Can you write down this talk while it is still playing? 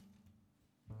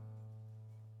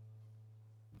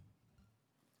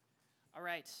All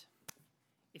right.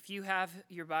 If you have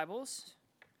your Bibles,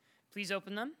 please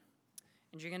open them.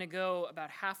 And you're going to go about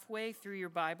halfway through your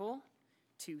Bible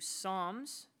to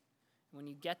Psalms. When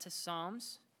you get to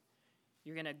Psalms,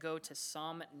 you're going to go to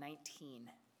Psalm 19.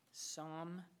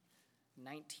 Psalm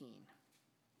 19.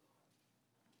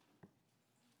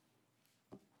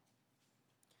 I'm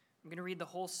going to read the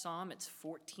whole psalm. It's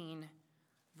 14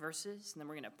 verses, and then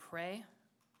we're going to pray,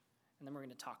 and then we're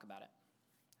going to talk about it.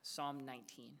 Psalm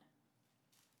 19.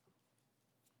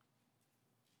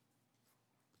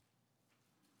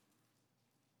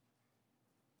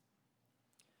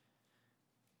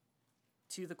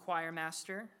 To the choir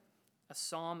master, a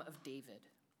psalm of David.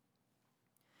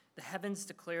 The heavens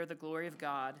declare the glory of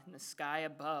God, and the sky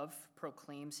above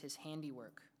proclaims his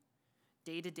handiwork.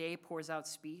 Day to day pours out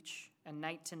speech, and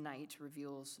night to night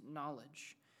reveals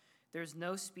knowledge. There is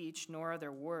no speech, nor are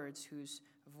there words whose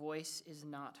voice is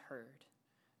not heard.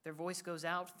 Their voice goes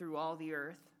out through all the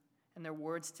earth, and their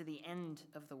words to the end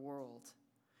of the world.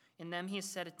 In them he has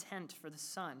set a tent for the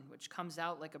sun, which comes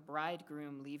out like a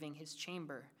bridegroom leaving his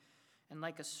chamber, and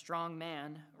like a strong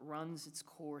man runs its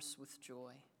course with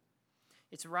joy.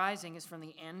 Its rising is from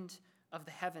the end of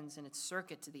the heavens, and its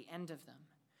circuit to the end of them,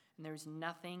 and there is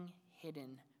nothing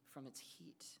hidden from its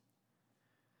heat.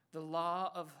 The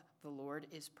law of the Lord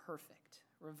is perfect,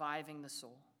 reviving the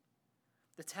soul.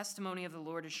 The testimony of the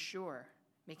Lord is sure,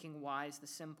 making wise the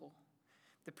simple.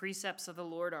 The precepts of the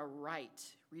Lord are right,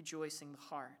 rejoicing the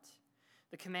heart.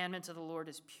 The commandment of the Lord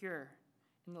is pure,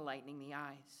 enlightening the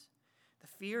eyes. The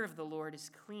fear of the Lord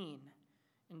is clean,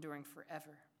 enduring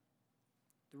forever.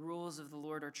 The rules of the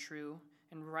Lord are true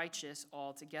and righteous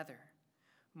altogether.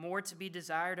 More to be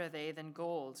desired are they than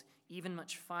gold, even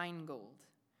much fine gold.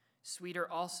 Sweeter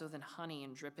also than honey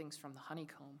and drippings from the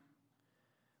honeycomb.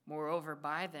 Moreover,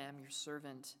 by them your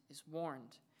servant is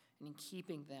warned, and in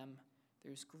keeping them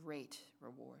there is great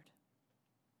reward.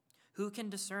 Who can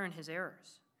discern his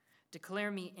errors? Declare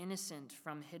me innocent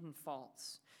from hidden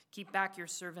faults. Keep back your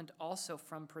servant also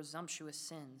from presumptuous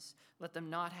sins. Let them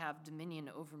not have dominion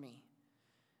over me.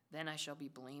 Then I shall be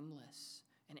blameless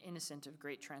and innocent of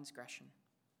great transgression.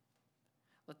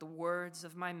 Let the words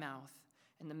of my mouth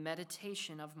and the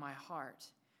meditation of my heart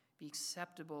be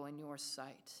acceptable in your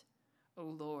sight, O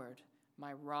Lord,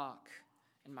 my rock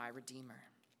and my redeemer.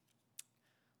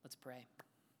 Let's pray.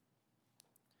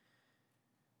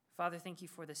 Father, thank you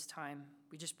for this time.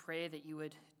 We just pray that you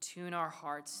would tune our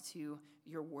hearts to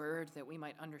your word, that we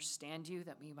might understand you,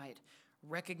 that we might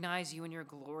recognize you in your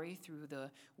glory through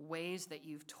the ways that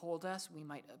you've told us. We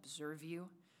might observe you.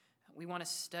 We want to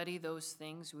study those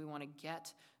things. We want to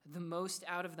get the most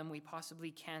out of them we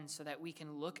possibly can so that we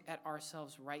can look at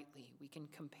ourselves rightly. We can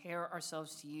compare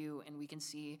ourselves to you, and we can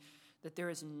see that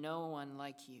there is no one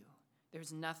like you.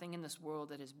 There's nothing in this world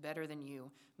that is better than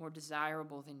you, more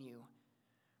desirable than you,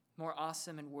 more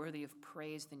awesome and worthy of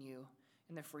praise than you,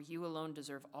 and therefore you alone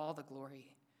deserve all the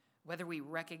glory. Whether we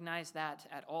recognize that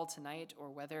at all tonight, or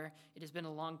whether it has been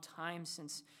a long time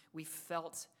since we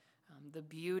felt the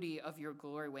beauty of your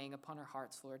glory weighing upon our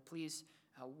hearts, Lord, please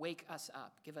wake us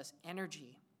up. Give us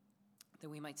energy that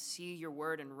we might see your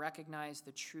word and recognize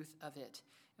the truth of it,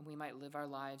 and we might live our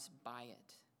lives by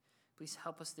it. Please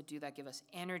help us to do that. Give us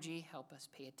energy. Help us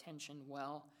pay attention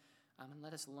well, and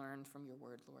let us learn from your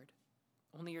word, Lord.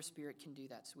 Only your Spirit can do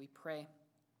that. So we pray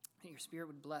that your Spirit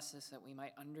would bless us, that we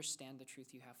might understand the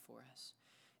truth you have for us.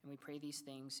 And we pray these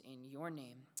things in your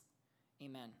name.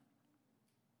 Amen.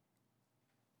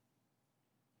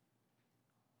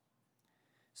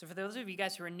 So for those of you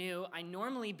guys who are new, I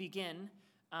normally begin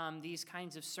these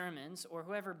kinds of sermons, or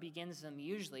whoever begins them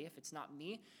usually, if it's not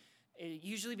me,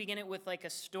 usually begin it with like a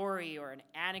story or an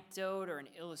anecdote or an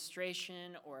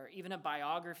illustration or even a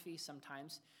biography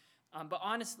sometimes. But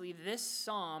honestly, this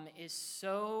psalm is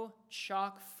so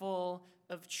chock full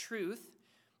of truth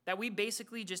that we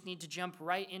basically just need to jump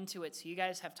right into it so you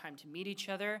guys have time to meet each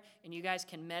other and you guys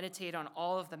can meditate on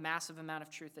all of the massive amount of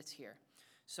truth that's here.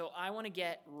 So I want to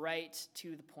get right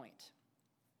to the point.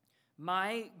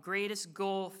 My greatest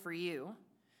goal for you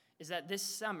is that this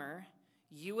summer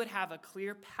you would have a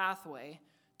clear pathway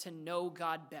to know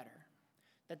God better.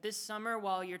 That this summer,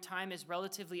 while your time is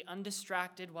relatively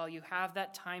undistracted, while you have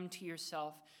that time to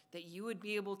yourself, that you would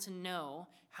be able to know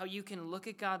how you can look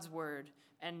at God's word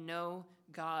and know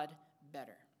God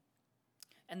better.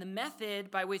 And the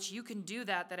method by which you can do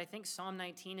that I think Psalm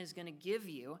 19 is going to give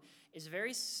you, is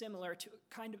very similar to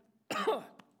kind of,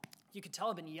 you can tell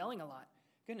I've been yelling a lot.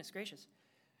 Goodness gracious.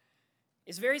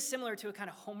 It's very similar to a kind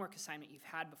of homework assignment you've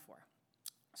had before.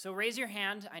 So raise your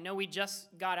hand. I know we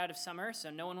just got out of summer, so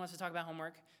no one wants to talk about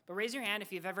homework. But raise your hand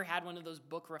if you've ever had one of those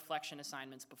book reflection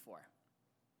assignments before.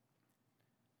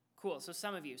 Cool. So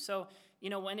some of you. So,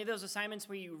 one of those assignments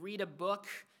where you read a book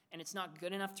and it's not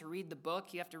good enough to read the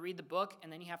book. You have to read the book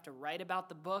and then you have to write about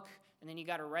the book. And then you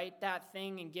got to write that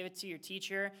thing and give it to your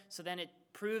teacher. So then it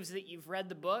proves that you've read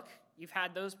the book. You've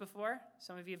had those before.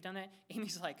 Some of you have done that.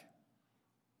 Amy's like,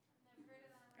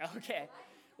 okay.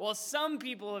 Well, some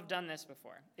people have done this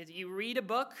before. You read a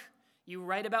book, you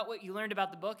write about what you learned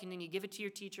about the book, and then you give it to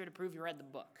your teacher to prove you read the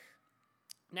book.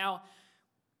 Now,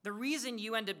 the reason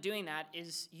you end up doing that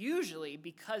is usually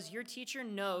because your teacher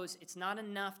knows it's not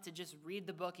enough to just read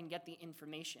the book and get the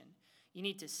information. You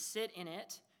need to sit in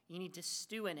it. You need to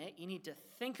stew in it. You need to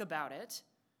think about it.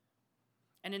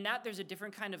 And in that, there's a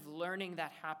different kind of learning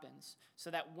that happens, so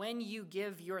that when you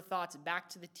give your thoughts back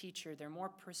to the teacher, they're more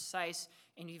precise,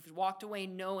 and you've walked away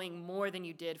knowing more than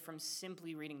you did from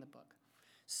simply reading the book.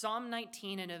 Psalm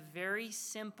 19, in a very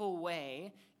simple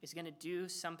way, is going to do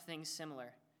something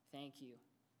similar. Thank you.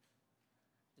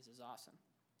 This is awesome.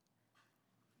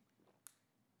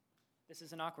 This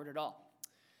isn't awkward at all.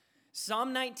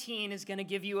 Psalm 19 is going to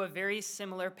give you a very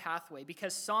similar pathway,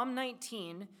 because Psalm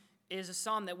 19 is a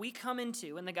psalm that we come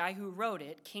into, and the guy who wrote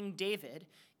it, King David,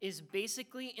 is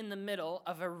basically in the middle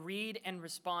of a read and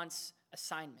response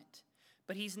assignment.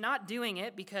 But he's not doing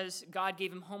it because God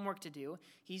gave him homework to do.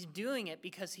 He's doing it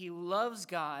because he loves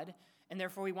God, and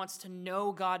therefore he wants to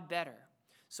know God better.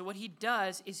 So what he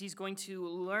does is he's going to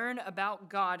learn about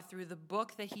God through the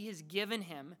book that he has given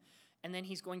him, and then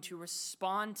he's going to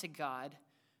respond to God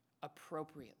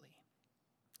appropriately.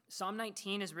 Psalm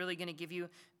 19 is really going to give you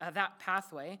that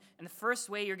pathway. And the first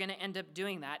way you're going to end up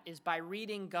doing that is by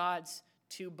reading God's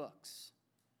 2 books.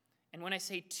 And when I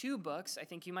say 2 books, I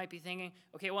think you might be thinking,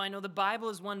 okay, well, I know the Bible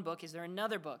is 1 book. Is there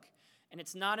another book? And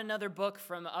it's not another book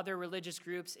from other religious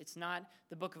groups. It's not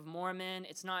the Book of Mormon.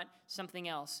 It's not something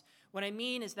else. What I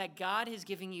mean is that God is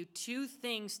giving you 2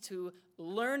 things to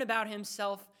learn about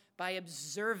himself by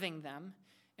observing them.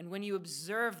 And when you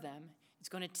observe them, it's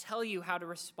going to tell you how to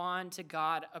respond to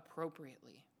God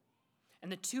appropriately.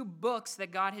 And the 2 books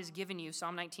that God has given you,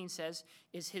 Psalm 19 says,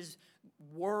 is his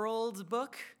world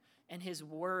book and his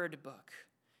word book.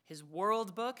 His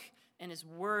world book and his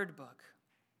word book.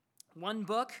 1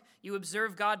 book, you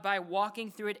observe God by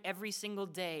walking through it every single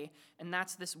day, and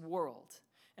that's this world.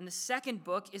 And the second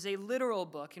book is a literal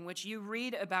book in which you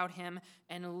read about him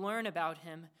and learn about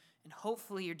him, and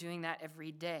hopefully you're doing that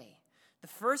every day. The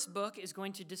first book is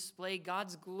going to display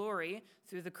God's glory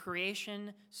through the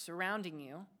creation surrounding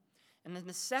you. And then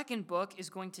the second book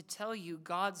is going to tell you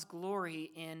God's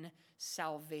glory in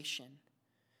salvation.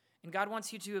 And God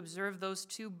wants you to observe those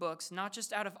 2 books, not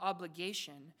just out of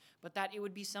obligation, but that it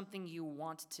would be something you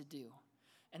want to do.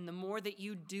 And the more that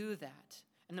you do that,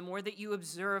 and the more that you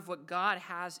observe what God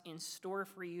has in store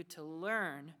for you to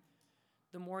learn,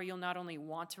 the more you'll not only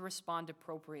want to respond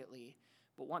appropriately,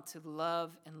 but want to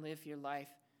love and live your life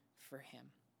for him.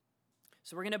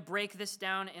 So we're going to break this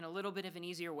down in a little bit of an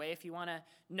easier way. If you want to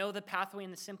know the pathway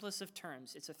in the simplest of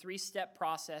terms, it's a 3-step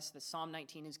process that Psalm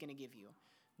 19 is going to give you.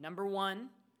 Number 1,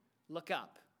 look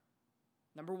up.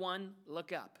 Number 1,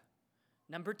 look up.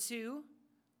 Number 2,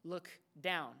 look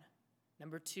down.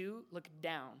 Number 2, look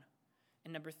down.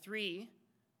 And number 3,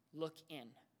 look in.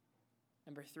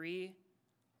 Number 3,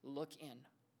 look in.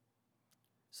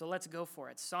 So let's go for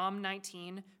it. Psalm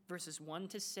 19, verses 1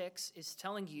 to 6 is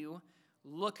telling you,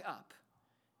 look up.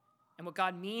 And what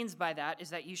God means by that is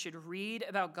that you should read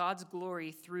about God's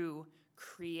glory through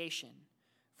creation.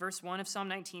 Verse 1 of Psalm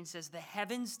 19 says, the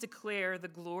heavens declare the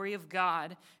glory of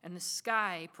God, and the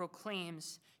sky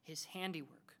proclaims his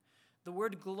handiwork. The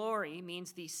word glory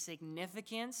means the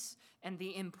significance and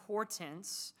the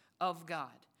importance of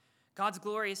God. God's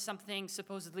glory is something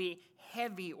supposedly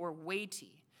heavy or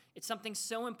weighty. It's something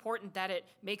so important that it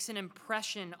makes an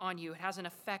impression on you. It has an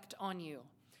effect on you.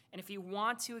 And if you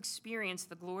want to experience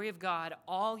the glory of God,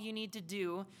 all you need to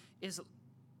do is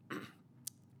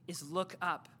look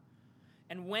up.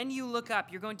 And when you look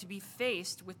up, you're going to be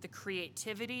faced with the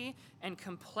creativity and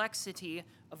complexity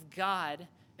of God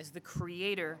as the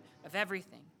creator of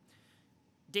everything.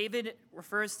 David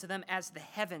refers to them as the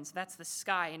heavens. That's the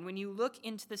sky. And when you look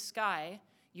into the sky,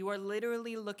 you are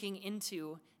literally looking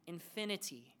into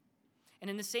infinity. And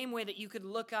in the same way that you could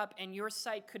look up and your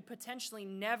sight could potentially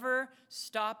never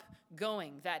stop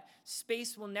going, that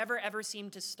space will never ever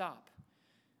seem to stop.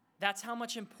 That's how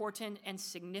much importance and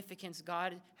significance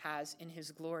God has in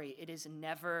his glory. It is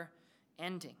never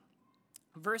ending.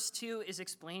 Verse 2 is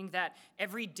explaining that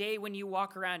every day when you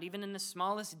walk around, even in the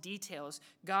smallest details,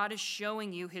 God is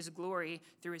showing you his glory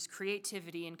through his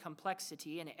creativity and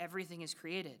complexity, and everything is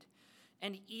created.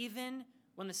 And even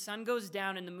when the sun goes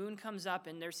down and the moon comes up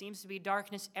and there seems to be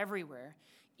darkness everywhere,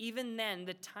 even then,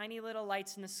 the tiny little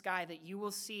lights in the sky that you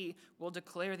will see will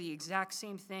declare the exact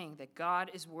same thing, that God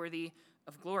is worthy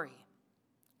of glory.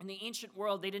 In the ancient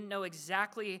world, they didn't know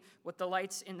exactly what the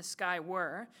lights in the sky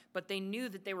were, but they knew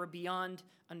that they were beyond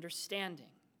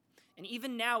understanding. And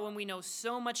even now, when we know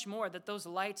so much more that those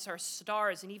lights are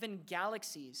stars and even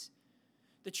galaxies,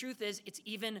 the truth is it's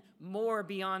even more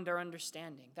beyond our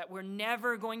understanding, that we're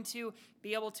never going to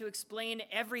be able to explain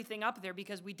everything up there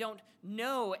because we don't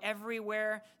know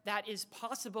everywhere that is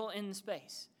possible in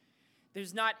space.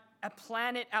 There's not a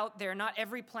planet out there. Not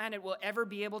every planet will ever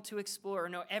be able to explore or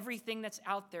know everything that's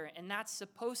out there, and that's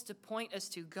supposed to point us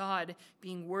to God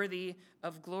being worthy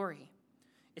of glory.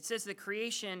 It says that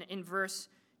creation in verse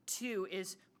 2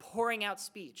 is pouring out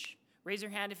speech. Raise your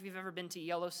hand if you've ever been to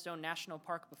Yellowstone National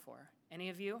Park before. Any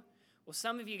of you? Well,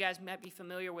 some of you guys might be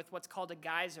familiar with what's called a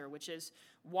geyser, which is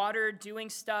water doing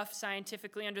stuff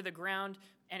scientifically under the ground,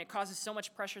 and it causes so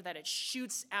much pressure that it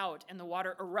shoots out and the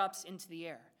water erupts into the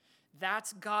air.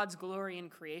 That's God's glory in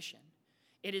creation.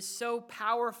 It is so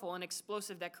powerful and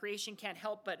explosive that creation can't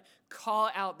help but call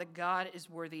out that God is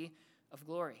worthy of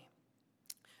glory.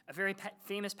 A very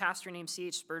famous pastor named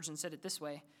C.H. Spurgeon said it this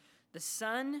way: "The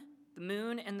sun, the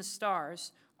moon, and the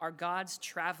stars are God's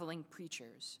traveling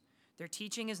preachers. Their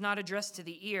teaching is not addressed to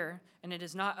the ear, and it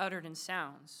is not uttered in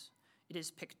sounds. It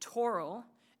is pictorial,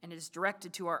 and it is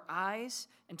directed to our eyes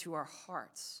and to our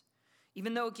hearts.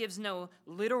 Even though it gives no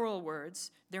literal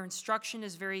words, their instruction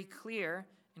is very clear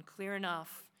and clear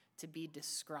enough to be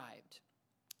described."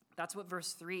 That's what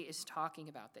verse 3 is talking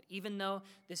about, that even though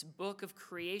this book of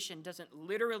creation doesn't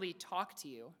literally talk to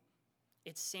you,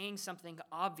 it's saying something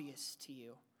obvious to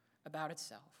you about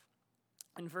itself.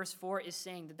 And verse 4 is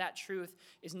saying that that truth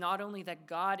is not only that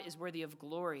God is worthy of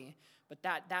glory, but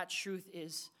that truth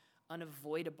is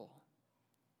unavoidable.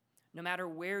 No matter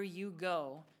where you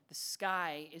go, the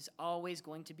sky is always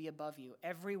going to be above you,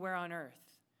 everywhere on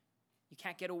earth. You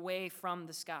can't get away from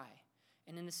the sky.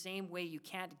 And in the same way, you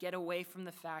can't get away from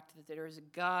the fact that there is a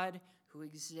God who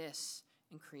exists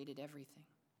and created everything.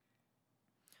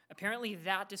 Apparently,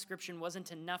 that description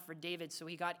wasn't enough for David, so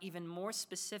he got even more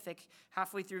specific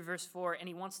halfway through verse 4, and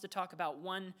he wants to talk about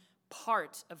one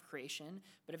part of creation,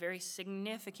 but a very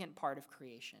significant part of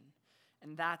creation,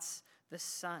 and that's the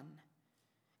sun.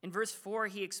 In verse 4,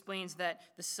 he explains that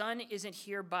the sun isn't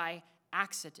here by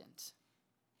accident.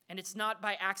 And it's not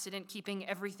by accident keeping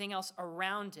everything else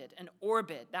around it, an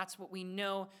orbit. That's what we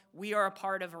know we are a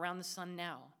part of around the sun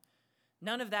now.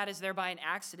 None of that is there by an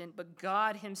accident, but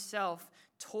God himself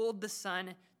told the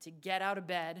sun to get out of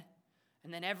bed,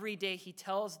 and then every day he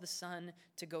tells the sun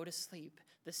to go to sleep.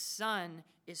 The sun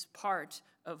is part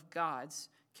of God's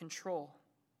control.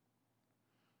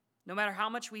 No matter how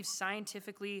much we've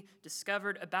scientifically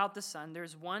discovered about the sun,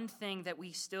 there's one thing that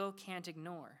we still can't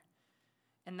ignore,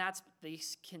 and that's the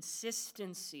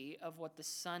consistency of what the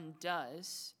sun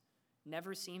does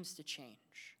never seems to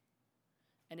change.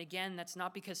 And again, that's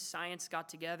not because science got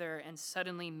together and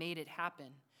suddenly made it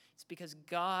happen. It's because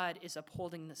God is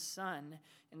upholding the sun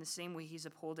in the same way he's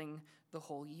upholding the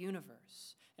whole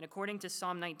universe. And according to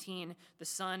Psalm 19, the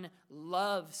sun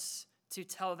loves to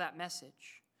tell that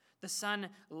message. The sun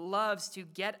loves to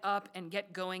get up and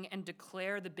get going and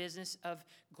declare the business of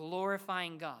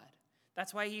glorifying God.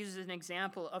 That's why he uses an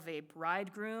example of a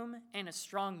bridegroom and a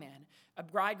strong man. A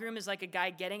bridegroom is like a guy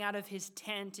getting out of his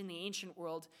tent in the ancient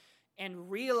world and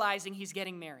realizing he's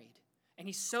getting married. And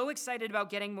he's so excited about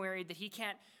getting married that he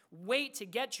can't wait to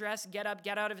get dressed, get up,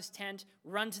 get out of his tent,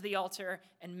 run to the altar,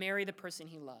 and marry the person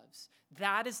he loves.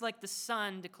 That is like the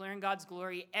sun declaring God's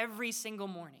glory every single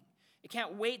morning. It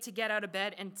can't wait to get out of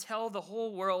bed and tell the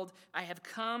whole world, I have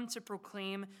come to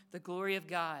proclaim the glory of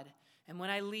God. And when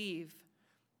I leave,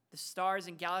 the stars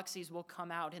and galaxies will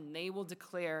come out and they will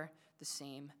declare the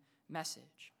same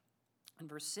message. And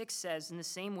verse 6 says, in the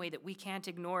same way that we can't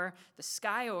ignore the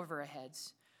sky over our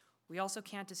heads, we also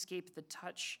can't escape the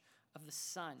touch of the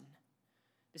sun.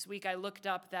 This week I looked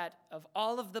up that of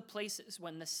all of the places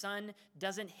when the sun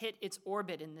doesn't hit its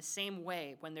orbit in the same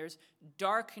way, when there's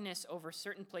darkness over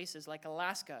certain places like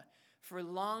Alaska for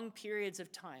long periods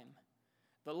of time,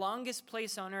 the longest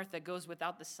place on earth that goes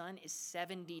without the sun is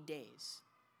 70 days.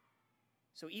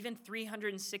 So even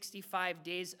 365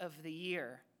 days of the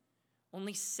year,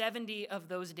 only 70 of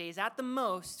those days at the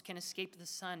most can escape the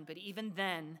sun, but even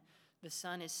then, the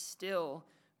sun is still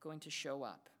going to show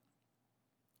up.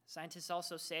 Scientists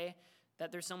also say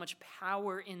that there's so much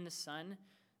power in the sun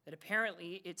that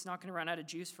apparently it's not going to run out of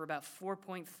juice for about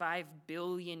 4.5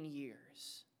 billion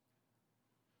years.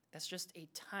 That's just a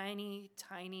tiny,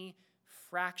 tiny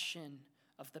fraction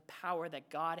of the power that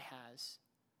God has,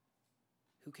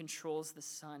 who controls the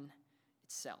sun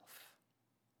itself.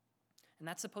 And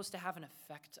that's supposed to have an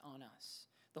effect on us.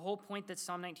 The whole point that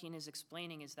Psalm 19 is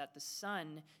explaining is that the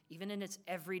sun, even in its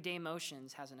everyday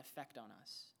motions, has an effect on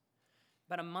us.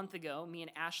 About a month ago, me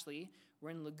and Ashley were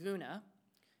in Laguna,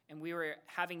 and we were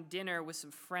having dinner with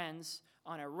some friends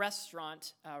on a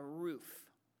restaurant roof.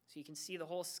 So you can see the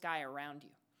whole sky around you.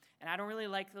 And I don't really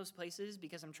like those places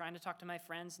because I'm trying to talk to my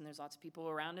friends, and there's lots of people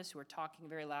around us who are talking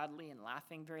very loudly and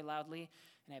laughing very loudly,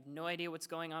 and I have no idea what's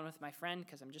going on with my friend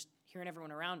because I'm just hearing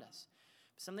everyone around us.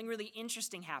 Something really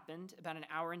interesting happened about an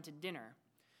hour into dinner,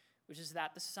 which is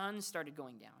that the sun started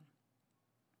going down.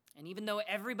 And even though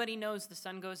everybody knows the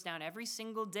sun goes down every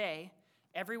single day,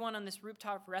 everyone on this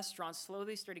rooftop restaurant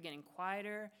slowly started getting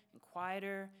quieter and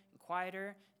quieter and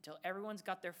quieter until everyone's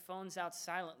got their phones out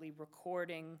silently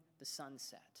recording the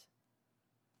sunset.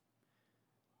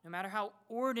 No matter how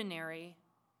ordinary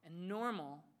and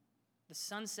normal the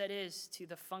sunset is to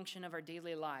the function of our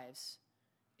daily lives,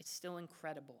 it's still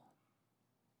incredible.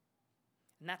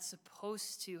 And that's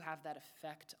supposed to have that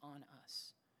effect on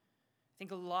us. I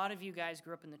think a lot of you guys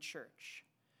grew up in the church.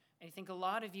 And I think a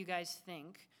lot of you guys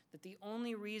think that the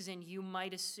only reason you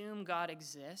might assume God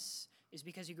exists is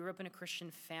because you grew up in a Christian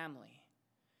family.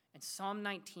 And Psalm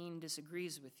 19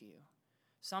 disagrees with you.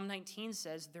 Psalm 19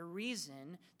 says the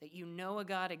reason that you know a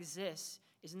God exists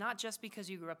is not just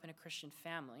because you grew up in a Christian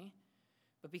family,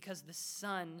 but because the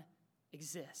sun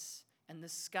exists and the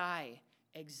sky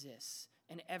exists.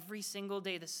 And every single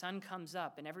day the sun comes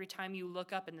up, and every time you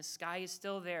look up and the sky is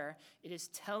still there, it is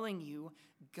telling you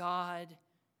God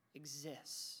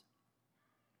exists.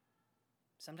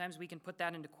 Sometimes we can put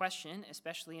that into question,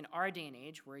 especially in our day and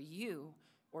age, where you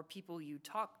or people you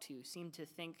talk to seem to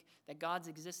think that God's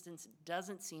existence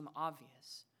doesn't seem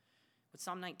obvious. What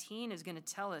Psalm 19 is going to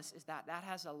tell us is that that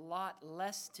has a lot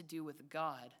less to do with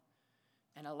God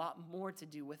and a lot more to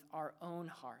do with our own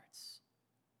hearts.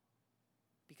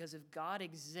 Because if God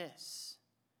exists,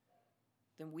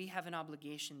 then we have an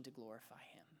obligation to glorify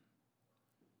him.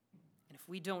 And if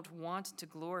we don't want to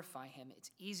glorify him,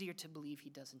 it's easier to believe he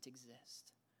doesn't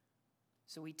exist.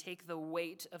 So we take the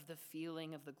weight of the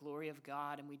feeling of the glory of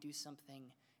God and we do something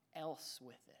else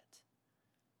with it.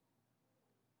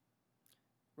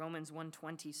 Romans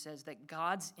 1:20 says that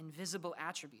God's invisible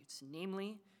attributes,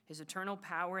 namely his eternal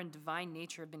power and divine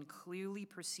nature, have been clearly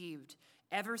perceived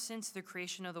ever since the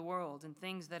creation of the world and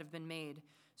things that have been made,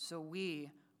 so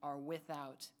we are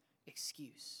without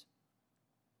excuse.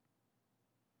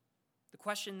 The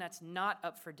question that's not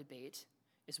up for debate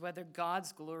is whether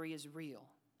God's glory is real.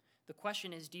 The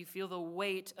question is, do you feel the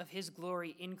weight of his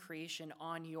glory in creation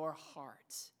on your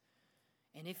heart?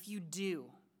 And if you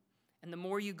do, and the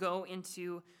more you go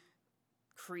into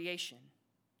creation,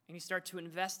 and you start to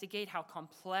investigate how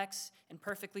complex and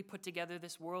perfectly put together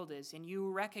this world is, and you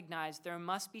recognize there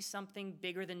must be something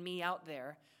bigger than me out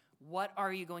there, what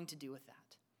are you going to do with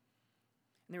that?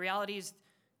 And the reality is,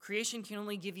 creation can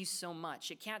only give you so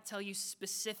much. It can't tell you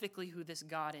specifically who this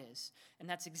God is. And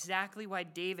that's exactly why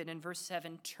David in verse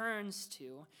 7 turns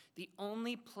to the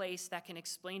only place that can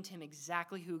explain to him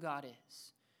exactly who God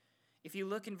is. If you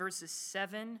look in verses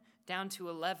 7 down to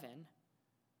 11,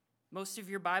 most of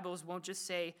your Bibles won't just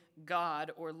say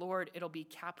God or Lord, it'll be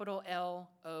capital L-O-R-D.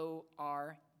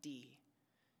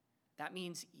 That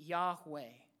means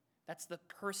Yahweh. That's the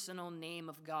personal name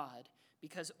of God,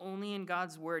 because only in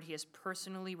God's word he has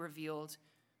personally revealed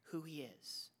who he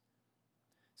is.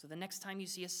 So the next time you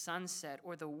see a sunset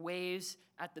or the waves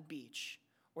at the beach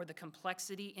or the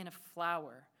complexity in a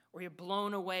flower, or you're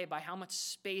blown away by how much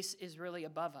space is really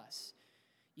above us,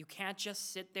 you can't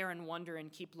just sit there and wonder and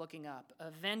keep looking up.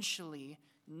 Eventually,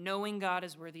 knowing God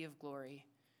is worthy of glory,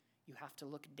 you have to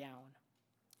look down.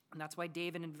 And that's why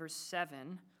David in verse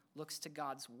 7 looks to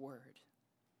God's word.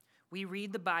 We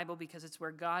read the Bible because it's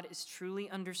where God is truly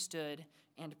understood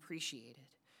and appreciated.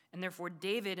 And therefore,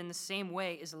 David, in the same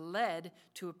way, is led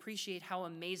to appreciate how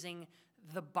amazing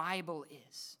the Bible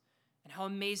is. And how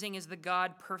amazing is the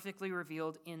God perfectly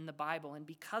revealed in the Bible. And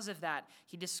because of that,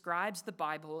 he describes the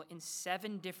Bible in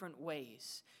 7 different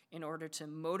ways in order to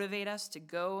motivate us to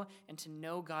go and to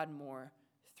know God more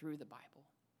through the Bible.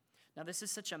 Now, this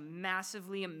is such a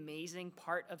massively amazing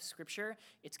part of Scripture.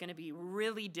 It's going to be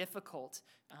really difficult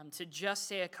to just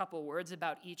say a couple words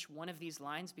about each one of these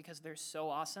lines because they're so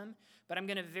awesome. But I'm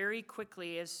going to very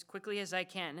quickly as I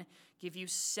can, give you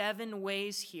 7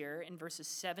 ways here in verses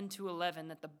 7 to 11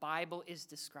 that the Bible is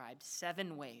described.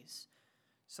 7 ways.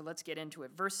 So let's get into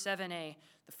it. Verse 7a,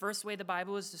 the first way the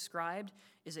Bible is described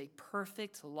is a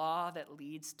perfect law that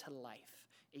leads to life.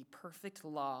 A perfect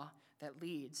law that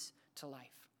leads to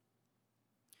life.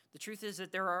 The truth is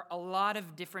that there are a lot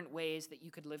of different ways that you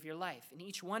could live your life, and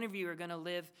each one of you are going to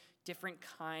live different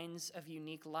kinds of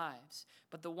unique lives.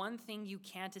 But the one thing you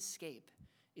can't escape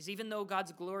is even though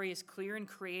God's glory is clear in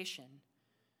creation,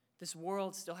 this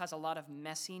world still has a lot of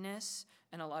messiness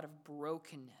and a lot of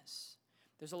brokenness.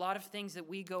 There's a lot of things that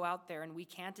we go out there and we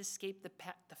can't escape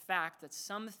the fact that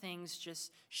some things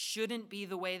just shouldn't be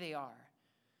the way they are.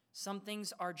 Some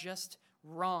things are just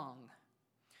wrong.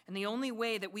 And the only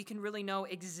way that we can really know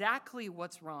exactly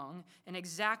what's wrong and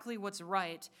exactly what's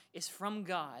right is from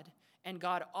God. And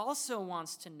God also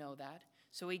wants to know that.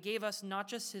 So he gave us not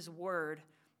just his word,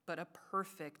 but a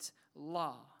perfect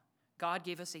law. God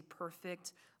gave us a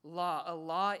perfect law. A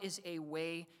law is a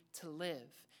way to live.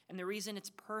 And the reason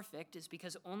it's perfect is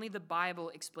because only the Bible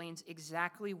explains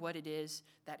exactly what it is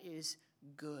that is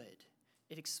good.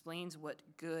 It explains what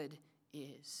good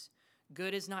is.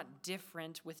 Good is not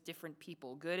different with different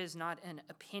people. Good is not an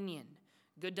opinion.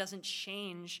 Good doesn't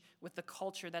change with the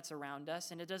culture that's around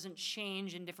us, and it doesn't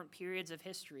change in different periods of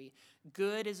history.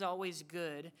 Good is always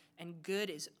good, and good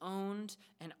is owned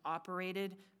and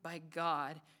operated by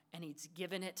God, and he's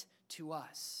given it to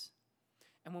us.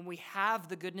 And when we have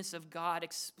the goodness of God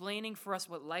explaining for us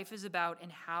what life is about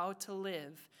and how to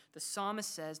live, the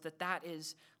psalmist says that that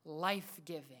is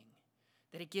life-giving,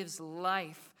 that it gives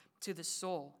life to the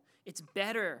soul. It's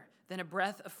better than a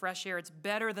breath of fresh air. It's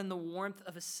better than the warmth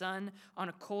of a sun on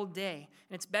a cold day.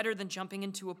 And it's better than jumping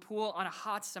into a pool on a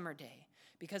hot summer day,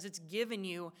 because it's given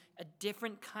you a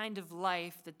different kind of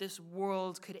life that this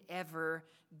world could ever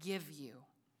give you.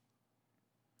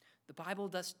 The Bible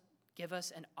does give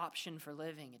us an option for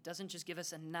living. It doesn't just give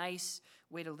us a nice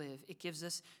way to live. It gives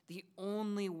us the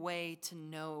only way to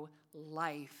know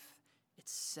life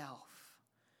itself.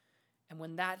 And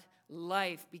when that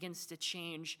life begins to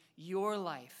change your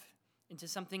life into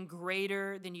something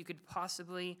greater than you could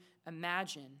possibly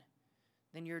imagine,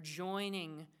 then you're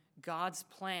joining God's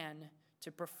plan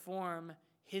to perform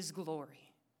his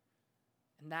glory.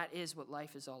 And that is what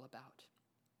life is all about.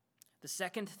 The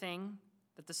second thing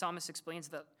that the psalmist explains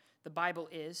that the Bible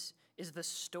is the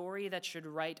story that should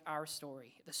write our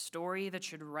story. The story that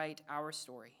should write our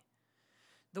story.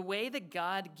 The way that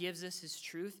God gives us his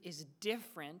truth is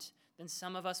different than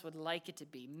some of us would like it to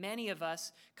be. Many of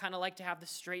us kind of like to have the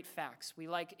straight facts. We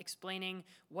like explaining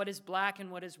what is black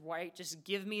and what is white. Just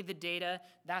give me the data.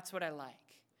 That's what I like.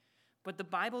 But the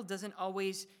Bible doesn't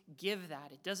always give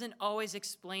that. It doesn't always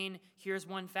explain, here's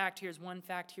one fact, here's one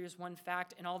fact, here's one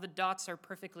fact, and all the dots are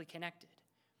perfectly connected.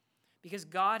 Because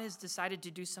God has decided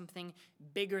to do something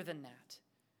bigger than that.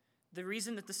 The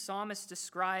reason that the psalmist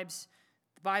describes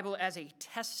the Bible as a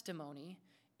testimony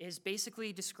is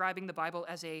basically describing the Bible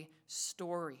as a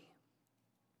story.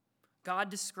 God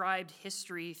described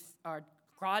history, or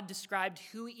God described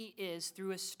who he is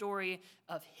through a story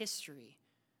of history.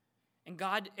 And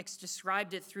God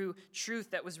described it through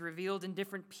truth that was revealed in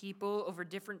different people over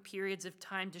different periods of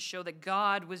time to show that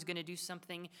God was going to do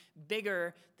something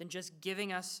bigger than just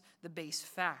giving us the base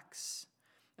facts.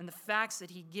 And the facts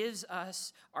that he gives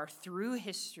us are through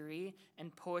history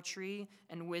and poetry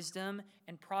and wisdom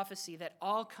and prophecy that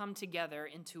all come together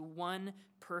into one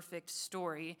perfect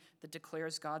story that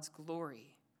declares God's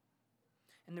glory.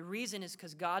 And the reason is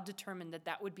because God determined that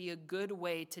that would be a good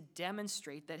way to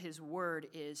demonstrate that his word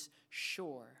is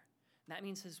sure. And that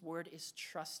means his word is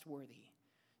trustworthy,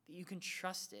 that you can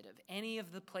trust it. Of any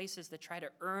of the places that try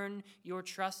to earn your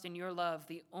trust and your love,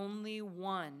 the only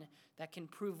one that can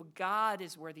prove God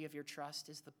is worthy of your trust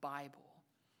is the Bible.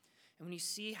 And when you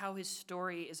see how his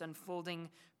story is unfolding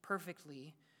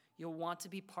perfectly, you'll want to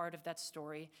be part of that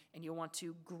story, and you'll want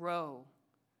to grow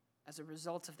as a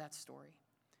result of that story.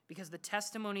 Because the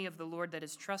testimony of the Lord that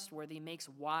is trustworthy makes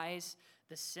wise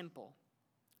the simple.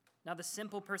 Now, the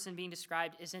simple person being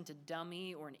described isn't a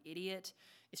dummy or an idiot.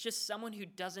 It's just someone who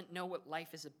doesn't know what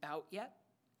life is about yet,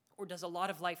 or does a lot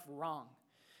of life wrong.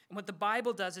 And what the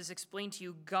Bible does is explain to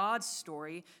you God's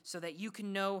story so that you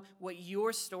can know what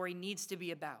your story needs to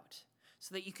be about,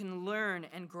 so that you can learn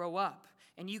and grow up.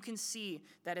 And you can see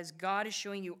that as God is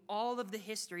showing you all of the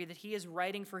history that he is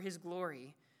writing for his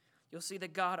glory, you'll see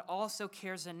that God also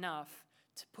cares enough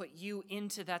to put you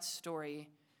into that story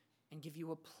and give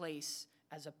you a place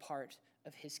as a part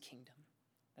of his kingdom.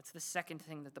 That's the second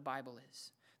thing that the Bible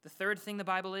is. The third thing the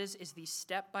Bible is the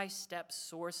step-by-step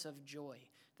source of joy.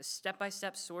 The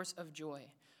step-by-step source of joy.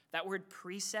 That word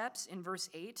precepts in verse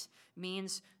 8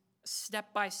 means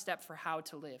step-by-step for how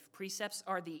to live. Precepts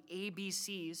are the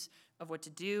ABCs of what to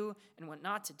do and what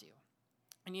not to do.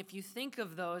 And if you think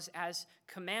of those as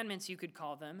commandments, you could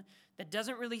call them, that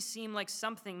doesn't really seem like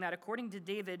something that, according to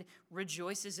David,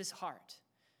 rejoices his heart.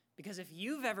 Because if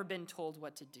you've ever been told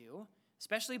what to do,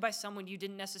 especially by someone you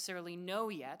didn't necessarily know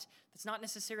yet, that's not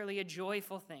necessarily a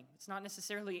joyful thing. It's not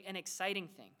necessarily an exciting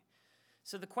thing.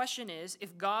 So the question is,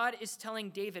 if God is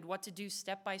telling David what to do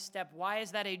step by step, why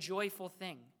is that a joyful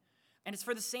thing? And it's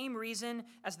for the same reason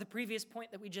as the previous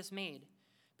point that we just made.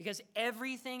 Because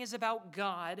everything is about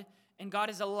God, and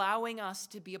God is allowing us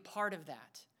to be a part of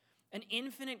that. An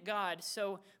infinite God,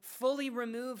 so fully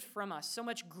removed from us, so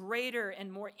much greater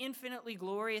and more infinitely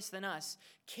glorious than us,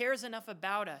 cares enough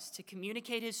about us to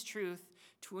communicate his truth,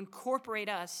 to incorporate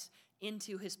us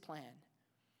into his plan.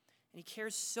 And he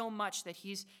cares so much that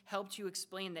he's helped you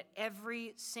explain that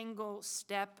every single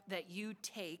step that you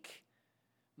take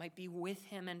might be with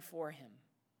him and for him.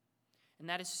 And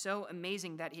that is so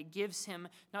amazing that it gives him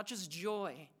not just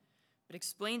joy, but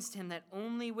explains to him that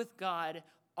only with God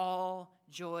all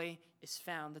joy is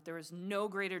found, that there is no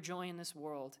greater joy in this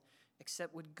world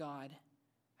except what God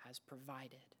has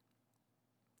provided.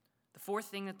 The fourth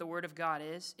thing that the Word of God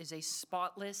is a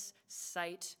spotless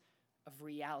sight of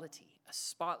reality. A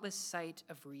spotless sight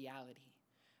of reality.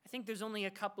 I think there's only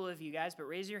a couple of you guys, but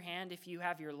raise your hand if you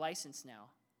have your license now.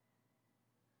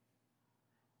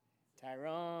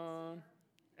 Tyrone.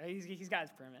 He's got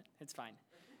his permit. It's fine.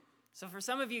 So for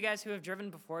some of you guys who have driven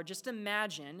before, just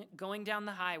imagine going down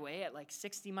the highway at like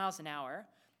 60 miles an hour,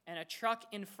 and a truck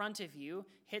in front of you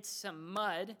hits some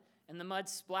mud, and the mud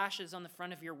splashes on the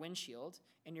front of your windshield,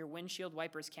 and your windshield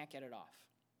wipers can't get it off.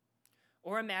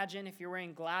 Or imagine if you're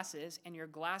wearing glasses, and your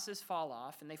glasses fall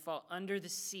off, and they fall under the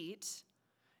seat,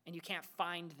 and you can't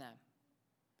find them.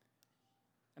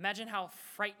 Imagine how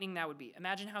frightening that would be.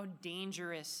 Imagine how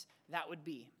dangerous that would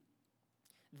be.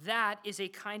 That is a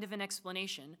kind of an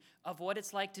explanation of what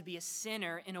it's like to be a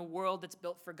sinner in a world that's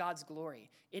built for God's glory.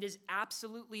 It is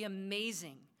absolutely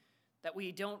amazing that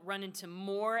we don't run into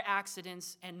more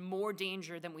accidents and more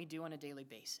danger than we do on a daily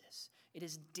basis. It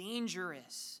is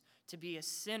dangerous to be a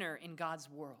sinner in God's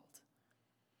world.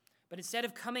 But instead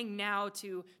of coming now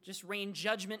to just rain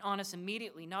judgment on us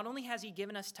immediately, not only has he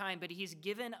given us time, but he's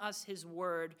given us his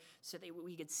word so that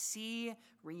we could see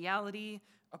reality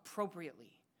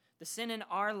appropriately. The sin in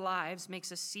our lives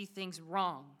makes us see things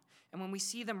wrong. And when we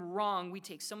see them wrong, we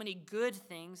take so many good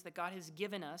things that God has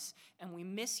given us and we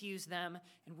misuse them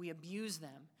and we abuse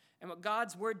them. And what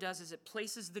God's word does is it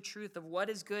places the truth of what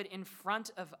is good in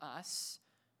front of us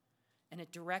and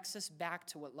it directs us back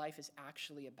to what life is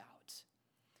actually about.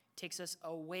 It takes us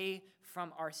away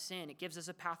from our sin. It gives us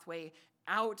a pathway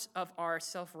out of our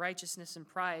self-righteousness and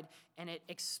pride, and it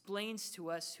explains to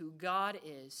us who God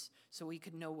is so we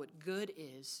can know what good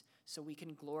is, so we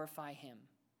can glorify him.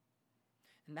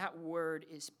 And that word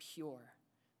is pure.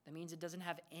 That means it doesn't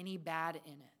have any bad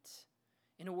in it.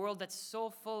 In a world that's so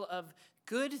full of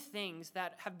good things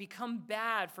that have become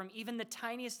bad from even the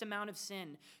tiniest amount of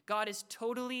sin, God is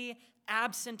totally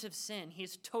absent of sin. He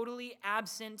is totally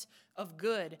absent of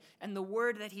good. And the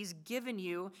word that he's given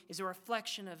you is a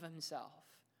reflection of himself.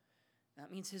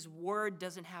 That means his word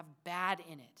doesn't have bad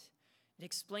in it. It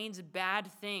explains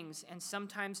bad things, and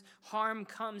sometimes harm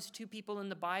comes to people in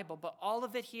the Bible, but all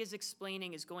of it he is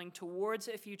explaining is going towards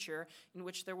a future in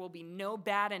which there will be no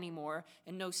bad anymore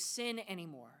and no sin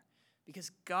anymore, because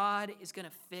God is going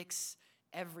to fix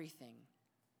everything.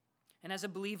 And as a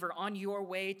believer on your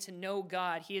way to know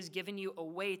God, he has given you a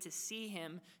way to see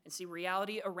him and see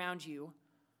reality around you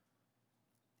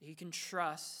that you can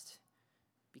trust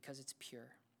because it's pure.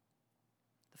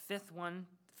 The fifth one,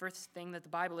 the first thing that the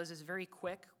Bible is very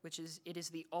quick, which is it is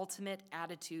the ultimate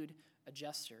attitude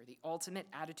adjuster, the ultimate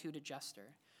attitude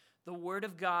adjuster. The word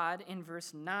of God in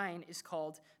verse 9 is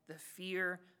called the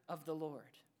fear of the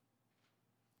Lord.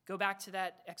 Go back to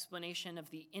that explanation of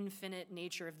the infinite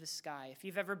nature of the sky. If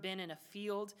you've ever been in a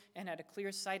field and had a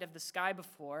clear sight of the sky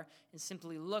before and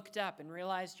simply looked up and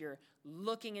realized you're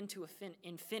looking into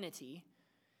infinity,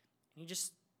 and you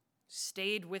just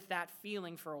stayed with that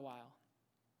feeling for a while.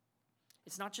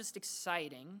 It's not just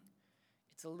exciting,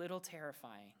 it's a little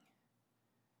terrifying.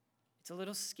 It's a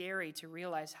little scary to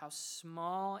realize how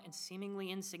small and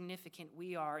seemingly insignificant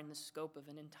we are in the scope of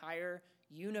an entire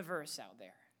universe out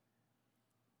there.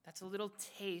 That's a little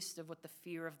taste of what the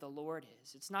fear of the Lord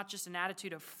is. It's not just an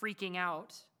attitude of freaking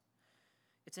out.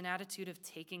 It's an attitude of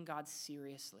taking God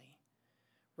seriously,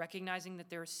 recognizing that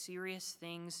there are serious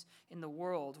things in the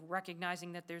world,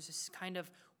 recognizing that there's this kind of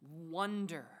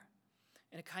wonder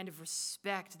and a kind of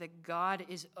respect that God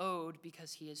is owed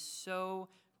because he is so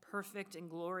perfect and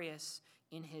glorious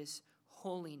in his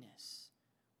holiness,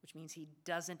 which means he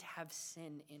doesn't have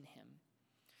sin in him.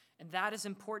 And that is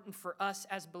important for us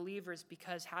as believers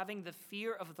because having the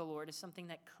fear of the Lord is something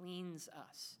that cleans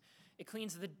us. It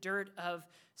cleans the dirt of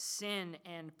sin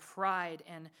and pride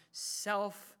and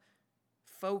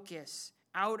self-focus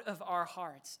out of our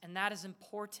hearts. And that is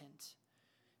important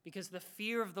because the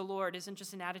fear of the Lord isn't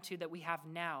just an attitude that we have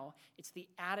now. It's the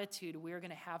attitude we're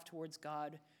going to have towards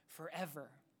God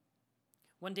forever.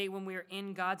 One day when we are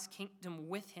in God's kingdom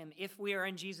with him, if we are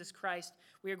in Jesus Christ,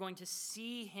 we are going to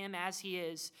see him as he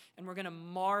is, and we're going to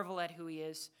marvel at who he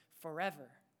is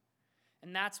forever.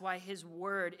 And that's why his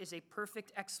word is a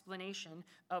perfect explanation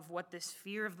of what this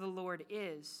fear of the Lord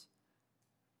is.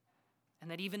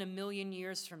 And that even 1,000,000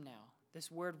 years from now,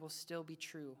 this word will still be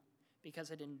true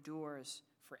because it endures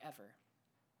forever.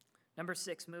 Number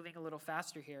 6, moving a little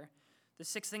faster here. The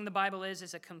 6th thing the Bible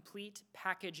is a complete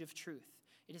package of truth.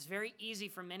 It is very easy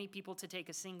for many people to take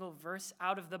a single verse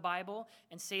out of the Bible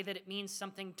and say that it means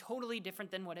something totally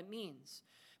different than what it means.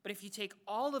 But if you take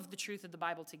all of the truth of the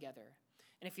Bible together,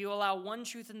 and if you allow one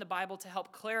truth in the Bible to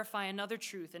help clarify another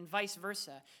truth and vice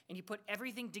versa, and you put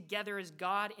everything together as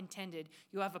God intended,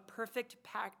 you have a perfect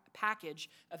package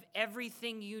of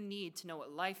everything you need to know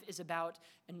what life is about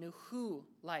and know who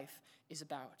life is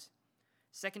about.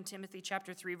 2 Timothy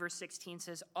chapter 3, verse 16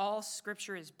 says, all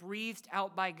scripture is breathed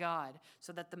out by God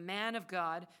so that the man of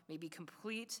God may be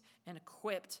complete and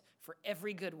equipped for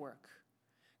every good work.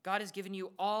 God has given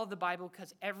you all the Bible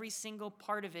because every single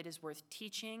part of it is worth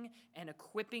teaching and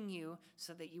equipping you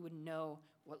so that you would know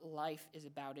what life is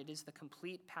about. It is the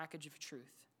complete package of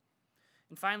truth.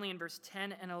 And finally, in verse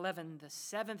 10 and 11, the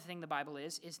 7th thing the Bible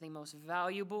is the most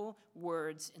valuable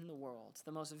words in the world.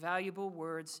 The most valuable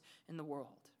words in the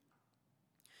world.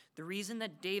 The reason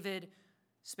that David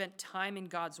spent time in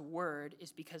God's word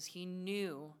is because he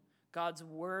knew God's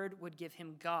word would give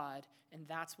him God, and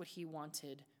that's what he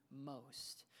wanted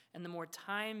most. And the more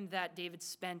time that David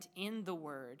spent in the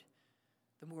word,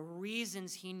 the more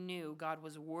reasons he knew God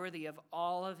was worthy of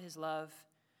all of his love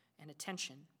and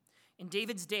attention. In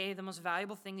David's day, the most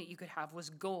valuable thing that you could have was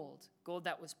gold. Gold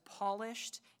that was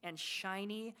polished and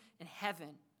shiny and heavy.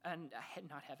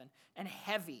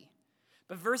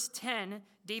 But verse 10,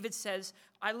 David says,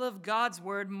 I love God's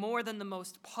word more than the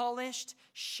most polished,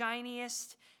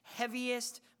 shiniest,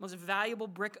 heaviest, most valuable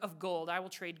brick of gold. I will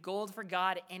trade gold for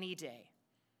God any day.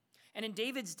 And in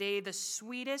David's day, the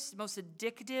sweetest, most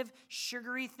addictive,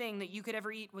 sugary thing that you could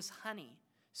ever eat was honey,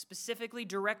 specifically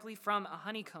directly from a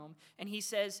honeycomb. And he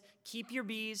says, keep your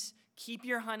bees, keep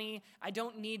your honey. I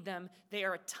don't need them. They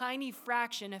are a tiny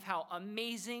fraction of how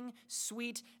amazing,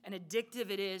 sweet, and addictive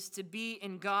it is to be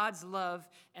in God's love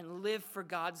and live for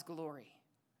God's glory.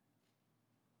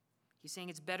 He's saying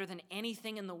it's better than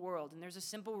anything in the world, and there's a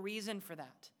simple reason for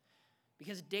that.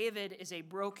 Because David is a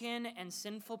broken and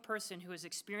sinful person who has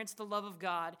experienced the love of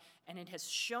God, and it has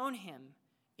shown him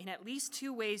in at least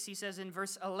 2 ways, he says in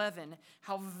verse 11,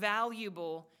 how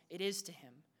valuable it is to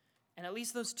him. And at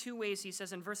least those 2 ways, he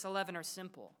says in verse 11, are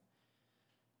simple.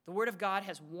 The word of God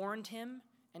has warned him,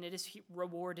 and it has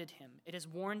rewarded him. It has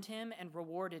warned him and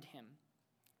rewarded him.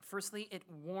 Firstly, it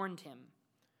warned him.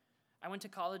 I went to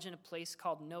college in a place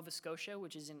called Nova Scotia,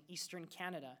 which is in eastern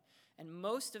Canada. And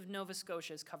most of Nova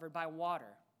Scotia is covered by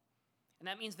water. And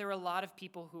that means there are a lot of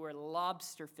people who are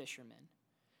lobster fishermen.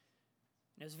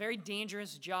 And it was a very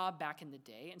dangerous job back in the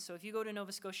day. And so if you go to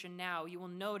Nova Scotia now, you will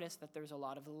notice that there's a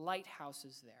lot of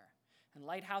lighthouses there. And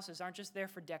lighthouses aren't just there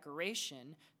for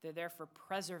decoration, they're there for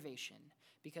preservation.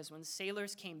 Because when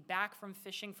sailors came back from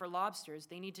fishing for lobsters,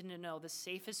 they needed to know the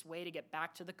safest way to get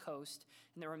back to the coast.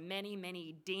 And there were many,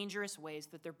 many dangerous ways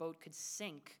that their boat could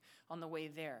sink on the way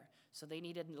there. So they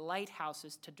needed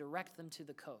lighthouses to direct them to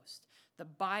the coast. The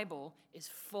Bible is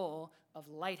full of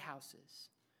lighthouses.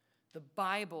 The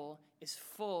Bible is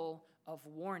full of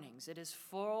warnings. It is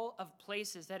full of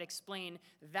places that explain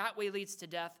that way leads to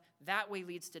death, that way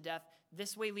leads to death,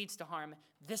 this way leads to harm,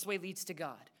 this way leads to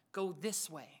God. Go this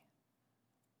way.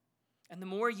 And the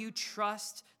more you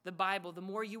trust the Bible, the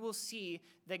more you will see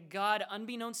that God,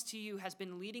 unbeknownst to you, has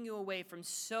been leading you away from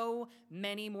so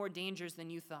many more dangers than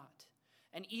you thought.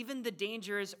 And even the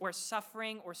dangers or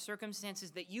suffering or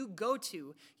circumstances that you go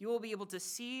to, you will be able to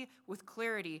see with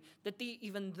clarity that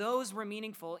even those were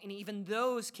meaningful and even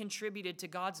those contributed to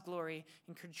God's glory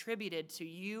and contributed to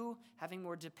you having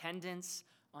more dependence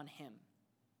on him.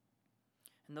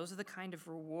 And those are the kind of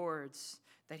rewards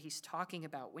that he's talking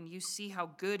about. When you see how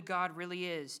good God really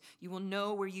is, you will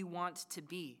know where you want to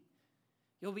be.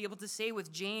 You'll be able to say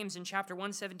with James in chapter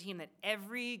 1:17 that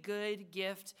every good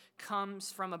gift comes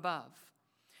from above.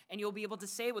 And you'll be able to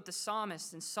say with the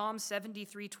psalmist in Psalm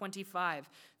 73:25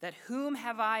 that whom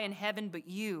have I in heaven but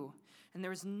you? And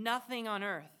there is nothing on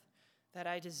earth that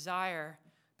I desire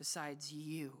besides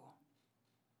you.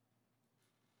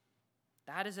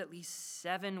 That is at least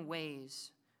 7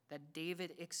 ways that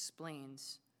David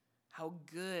explains how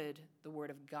good the Word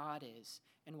of God is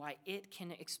and why it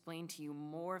can explain to you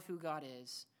more of who God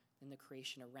is than the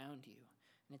creation around you.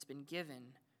 And it's been given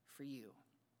for you.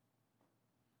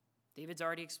 David's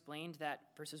already explained that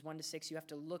verses 1 to 6, you have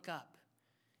to look up.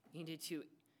 You need to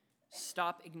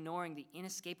stop ignoring the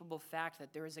inescapable fact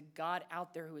that there is a God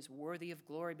out there who is worthy of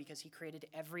glory because he created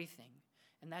everything.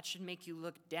 And that should make you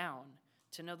look down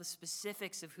to know the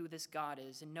specifics of who this God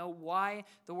is and know why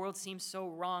the world seems so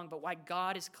wrong, but why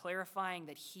God is clarifying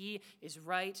that he is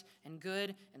right and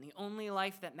good, and the only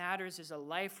life that matters is a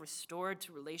life restored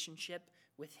to relationship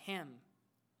with him.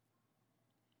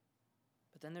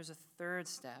 But then there's a third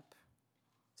step.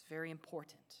 It's very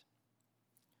important.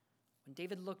 When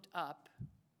David looked up,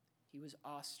 he was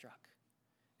awestruck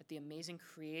at the amazing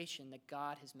creation that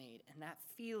God has made, and that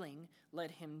feeling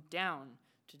led him down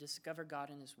to discover God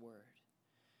in his word.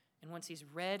 And once he's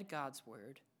read God's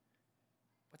word,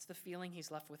 what's the feeling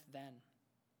he's left with then?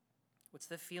 What's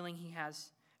the feeling he has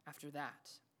after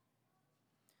that?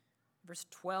 Verse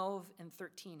 12 and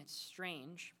 13, it's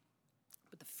strange,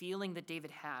 but the feeling that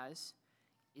David has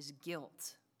is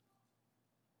guilt.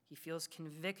 He feels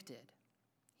convicted.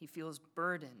 He feels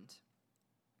burdened.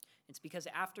 It's because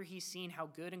after he's seen how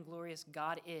good and glorious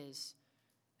God is,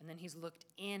 and then he's looked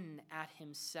in at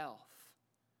himself,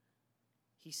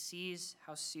 he sees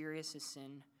how serious his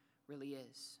sin really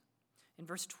is. In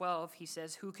verse 12, he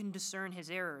says, "Who can discern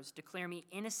his errors? Declare me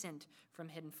innocent from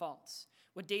hidden faults."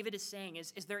 What David is saying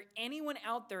is there anyone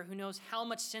out there who knows how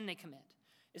much sin they commit?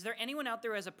 Is there anyone out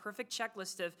there who has a perfect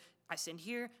checklist of, I sinned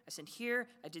here,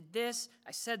 I did this,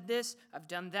 I said this, I've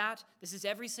done that. This is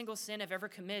every single sin I've ever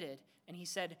committed. And he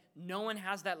said, no one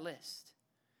has that list.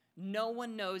 No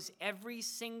one knows every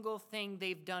single thing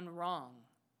they've done wrong.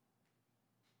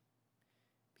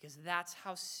 Because that's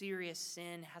how serious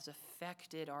sin has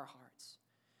affected our hearts.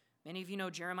 Many of you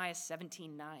know Jeremiah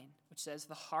 17:9, which says,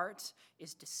 "The heart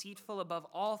is deceitful above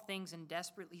all things and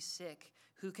desperately sick.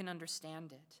 Who can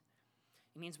understand it?"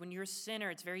 It means when you're a sinner,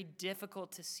 it's very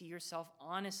difficult to see yourself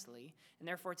honestly, and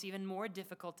therefore it's even more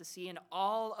difficult to see in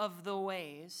all of the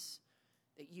ways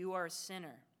that you are a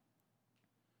sinner.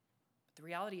 But the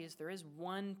reality is there is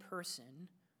one person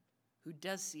who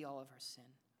does see all of our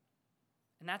sin.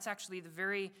 And that's actually the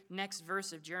very next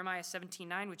verse of Jeremiah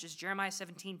 17:9, which is Jeremiah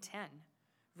 17:10.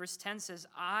 Verse 10 says,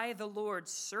 "I, the Lord,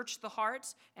 search the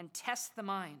heart and test the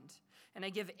mind, and I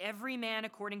give every man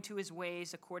according to his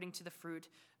ways, according to the fruit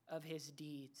of his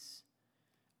deeds."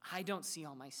 I don't see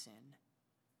all my sin,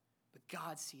 but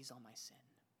God sees all my sin.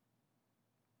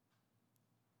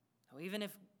 Now, even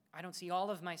if I don't see all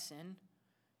of my sin,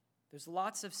 there's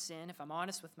lots of sin, if I'm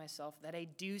honest with myself, that I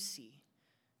do see.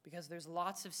 Because there's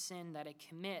lots of sin that I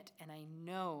commit, and I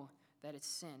know that it's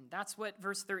sin. That's what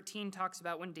verse 13 talks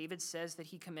about when David says that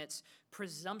he commits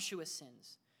presumptuous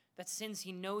sins. That's sins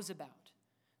he knows about.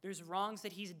 There's wrongs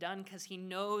that he's done because he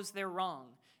knows they're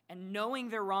wrong. And knowing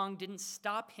they're wrong didn't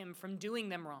stop him from doing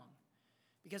them wrong.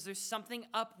 Because there's something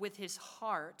up with his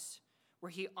heart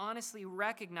where he honestly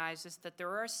recognizes that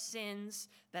there are sins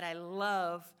that I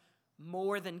love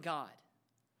more than God.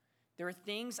 There are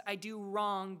things I do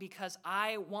wrong because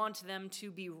I want them to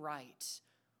be right,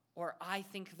 or I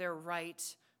think they're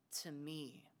right to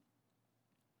me.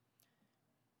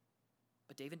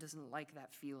 But David doesn't like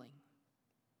that feeling.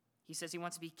 He says he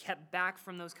wants to be kept back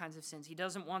from those kinds of sins. He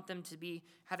doesn't want them to be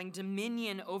having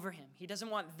dominion over him. He doesn't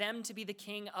want them to be the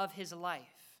king of his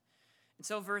life. And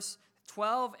so verse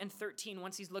 12 and 13,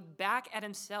 once he's looked back at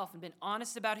himself and been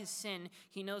honest about his sin,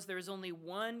 he knows there is only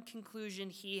one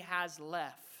conclusion he has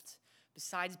left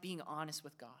besides being honest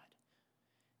with God,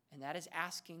 and that is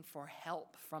asking for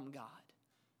help from God.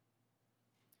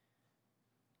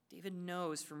 David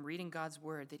knows from reading God's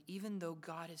word that even though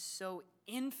God is so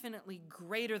infinitely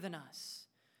greater than us,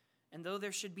 and though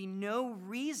there should be no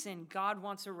reason God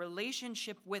wants a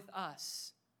relationship with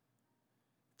us,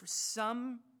 for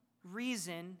some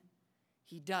reason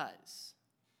he does.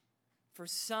 For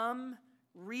some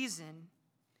reason,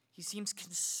 he seems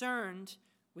concerned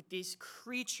with these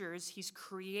creatures he's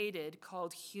created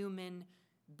called human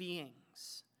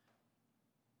beings.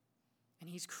 And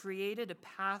he's created a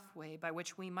pathway by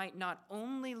which we might not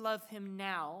only love him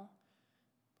now,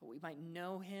 but we might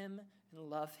know him and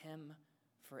love him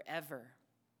forever.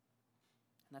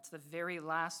 And that's the very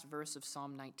last verse of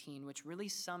Psalm 19, which really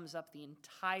sums up the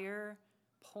entire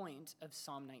point of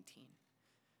Psalm 19.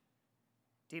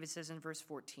 David says in verse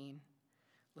 14,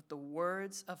 "Let the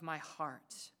words of my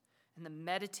heart and the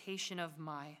meditation of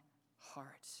my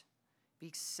heart be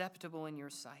acceptable in your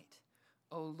sight,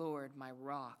 O Lord, my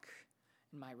rock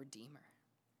and my redeemer."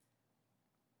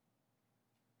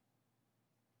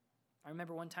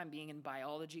 remember one time being in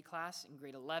biology class in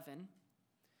grade 11,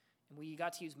 and we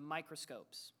got to use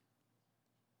microscopes.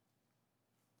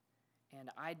 And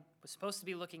I was supposed to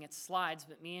be looking at slides,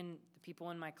 but me and the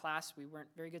people in my class, we weren't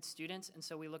very good students, and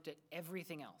so we looked at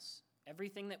everything else,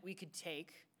 everything that we could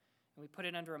take, and we put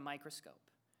it under a microscope.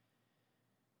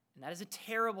 And that is a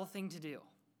terrible thing to do.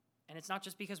 And it's not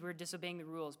just because we're disobeying the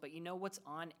rules, but you know what's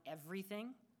on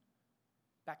everything?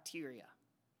 Bacteria.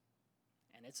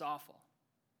 And it's awful.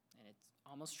 And it's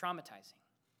almost traumatizing.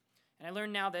 And I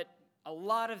learned now that a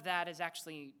lot of that is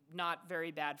actually not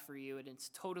very bad for you, and it's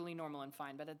totally normal and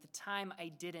fine. But at the time,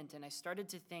 I didn't, and I started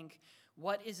to think,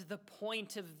 what is the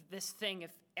point of this thing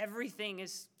if everything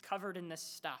is covered in this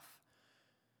stuff?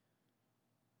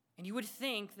 And you would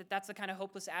think that that's the kind of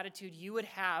hopeless attitude you would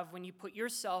have when you put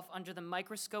yourself under the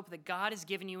microscope that God has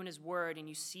given you in his word and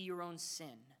you see your own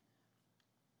sin.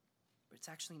 But it's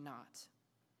actually not.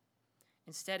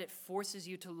 Instead, it forces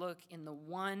you to look in the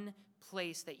one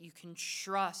place that you can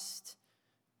trust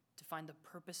to find the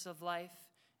purpose of life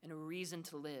and a reason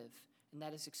to live, and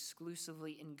that is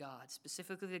exclusively in God,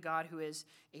 specifically the God who is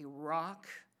a rock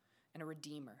and a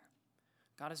redeemer.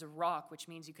 God is a rock, which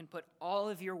means you can put all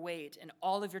of your weight and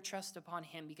all of your trust upon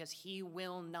him because he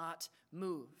will not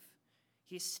move.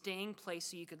 He is staying place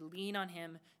so you could lean on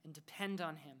him and depend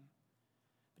on him.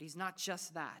 But he's not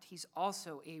just that. He's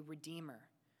also a redeemer,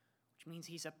 which means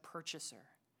he's a purchaser.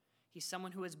 He's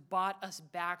someone who has bought us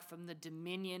back from the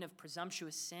dominion of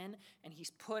presumptuous sin, and he's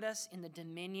put us in the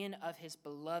dominion of his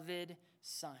beloved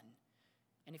Son.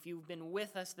 And if you've been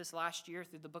with us this last year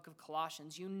through the book of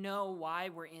Colossians, you know why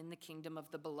we're in the kingdom of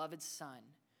the beloved Son.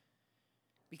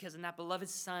 Because in that beloved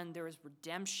Son, there is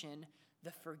redemption,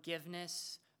 the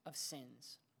forgiveness of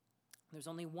sins. There's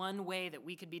only one way that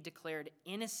we could be declared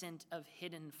innocent of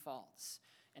hidden faults,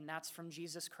 and that's from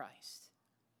Jesus Christ.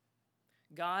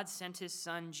 God sent his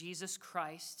Son, Jesus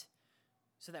Christ,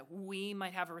 so that we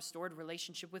might have a restored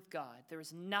relationship with God. There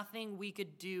is nothing we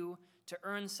could do to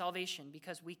earn salvation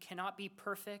because we cannot be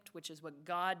perfect, which is what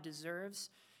God deserves,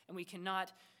 and we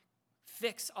cannot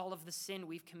fix all of the sin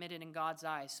we've committed in God's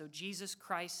eyes. So Jesus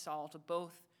Christ solved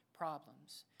both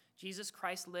problems. Jesus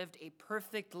Christ lived a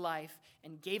perfect life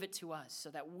and gave it to us so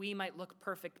that we might look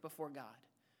perfect before God.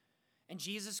 And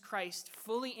Jesus Christ,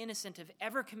 fully innocent of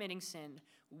ever committing sin,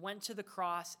 went to the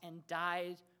cross and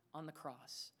died on the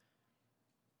cross.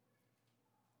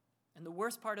 And the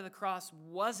worst part of the cross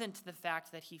wasn't the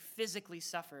fact that he physically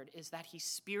suffered, is that he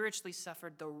spiritually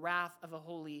suffered the wrath of a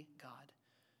holy God.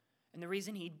 And the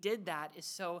reason he did that is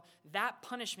so that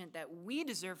punishment that we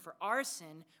deserve for our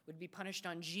sin would be punished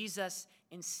on Jesus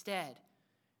instead.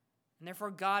 And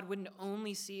therefore, God wouldn't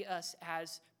only see us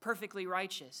as perfectly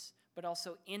righteous, but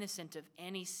also innocent of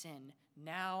any sin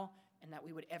now and that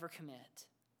we would ever commit.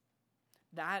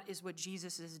 That is what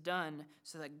Jesus has done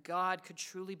so that God could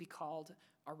truly be called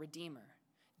our Redeemer.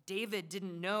 David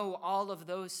didn't know all of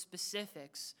those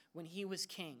specifics when he was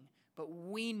king, but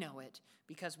we know it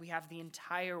because we have the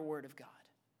entire Word of God.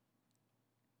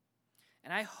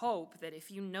 And I hope that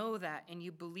if you know that and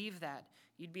you believe that,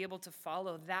 you'd be able to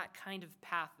follow that kind of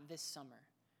path this summer.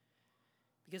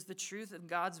 Because the truth of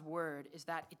God's Word is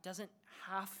that it doesn't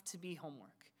have to be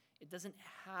homework. It doesn't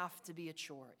have to be a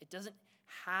chore. It doesn't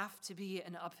have to be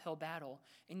an uphill battle.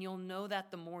 And you'll know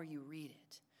that the more you read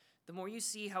it. The more you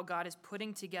see how God is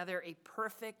putting together a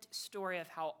perfect story of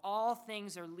how all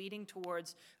things are leading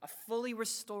towards a fully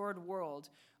restored world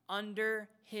under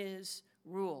his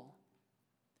rule,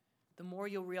 the more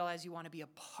you'll realize you want to be a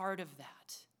part of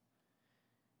that.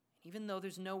 Even though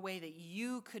there's no way that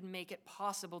you could make it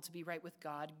possible to be right with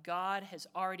God, God has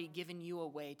already given you a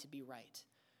way to be right.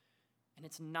 And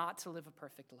it's not to live a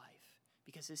perfect life,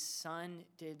 because his Son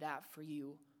did that for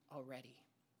you already.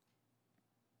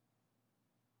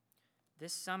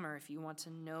 This summer, if you want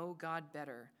to know God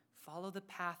better, follow the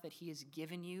path that he has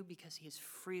given you because he has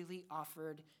freely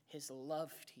offered his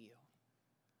love to you.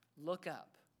 Look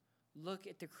up. Look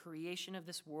at the creation of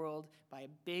this world by a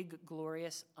big,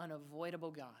 glorious, unavoidable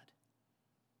God.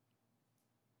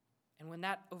 And when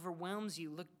that overwhelms you,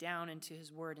 look down into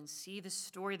his word and see the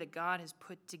story that God has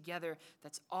put together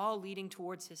that's all leading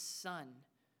towards his Son,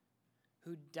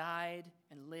 who died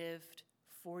and lived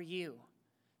for you,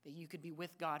 that you could be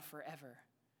with God forever.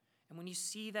 And when you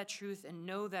see that truth and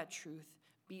know that truth,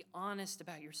 be honest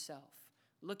about yourself.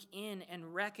 Look in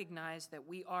and recognize that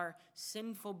we are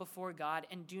sinful before God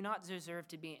and do not deserve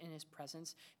to be in his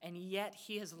presence, and yet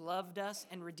he has loved us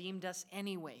and redeemed us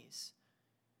anyways.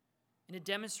 In a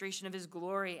demonstration of his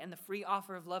glory and the free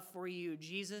offer of love for you,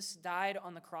 Jesus died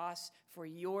on the cross for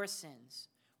your sins.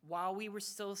 While we were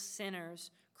still sinners,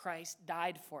 Christ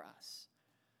died for us.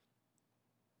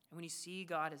 And when you see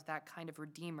God as that kind of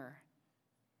redeemer,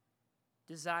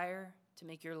 desire to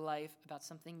make your life about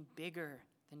something bigger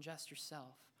than just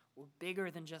yourself or bigger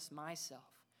than just myself.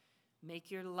 Make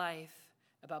your life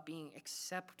about being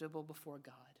acceptable before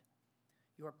God.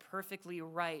 You are perfectly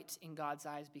right in God's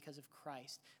eyes because of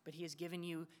Christ, but he has given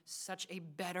you such a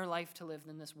better life to live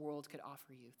than this world could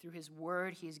offer you. Through his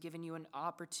word, he has given you an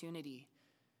opportunity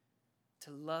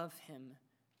to love him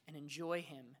and enjoy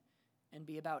him and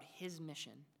be about his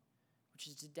mission, which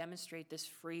is to demonstrate this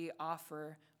free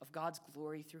offer of God's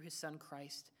glory through his son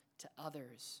Christ to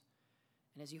others.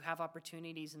 And as you have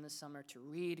opportunities in the summer to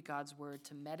read God's word,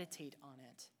 to meditate on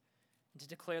it, and to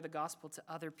declare the gospel to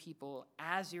other people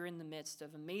as you're in the midst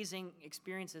of amazing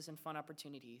experiences and fun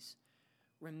opportunities,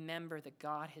 remember that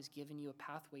God has given you a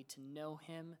pathway to know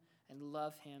him and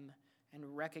love him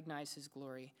and recognize his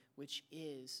glory, which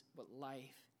is what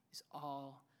life is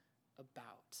all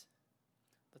about.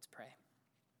 Let's pray.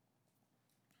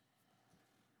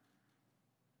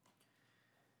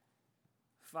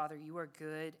 Father, you are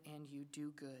good and you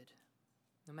do good.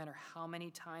 No matter how many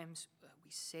times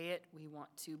we say it, we want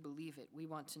to believe it. We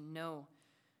want to know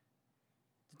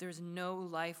that there's no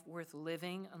life worth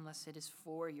living unless it is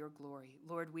for your glory.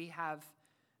 Lord, we have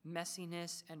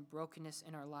messiness and brokenness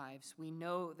in our lives. We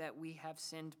know that we have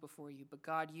sinned before you, but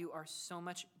God, you are so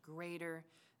much greater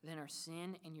than our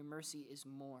sin, and your mercy is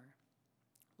more.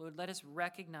 Lord, let us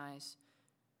recognize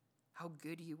how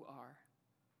good you are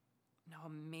and how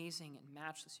amazing and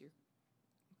matchless your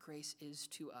grace is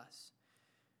to us.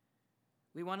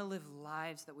 We want to live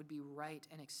lives that would be right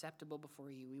and acceptable before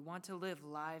you. We want to live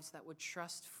lives that would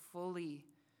trust fully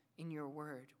in your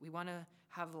word. We want to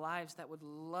have lives that would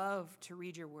love to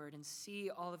read your word and see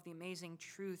all of the amazing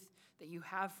truth that you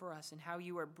have for us and how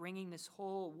you are bringing this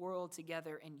whole world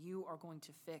together and you are going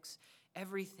to fix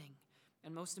everything.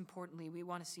 And most importantly, we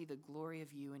want to see the glory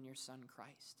of you and your son,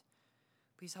 Christ.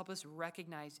 Please help us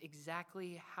recognize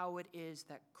exactly how it is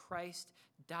that Christ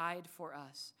died for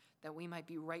us, that we might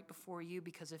be right before you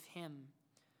because of him.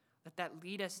 Let that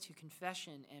lead us to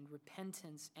confession and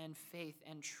repentance and faith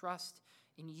and trust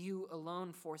in you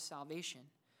alone for salvation.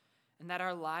 And that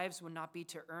our lives would not be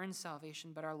to earn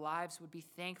salvation, but our lives would be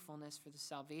thankfulness for the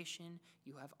salvation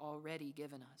you have already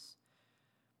given us.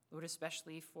 Lord,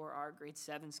 especially for our grade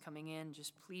 7s coming in,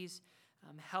 just please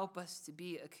help us to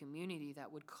be a community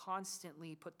that would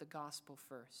constantly put the gospel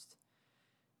first.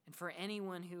 And for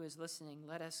anyone who is listening,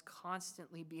 let us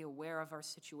constantly be aware of our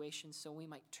situation so we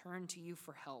might turn to you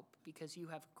for help, because you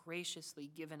have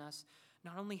graciously given us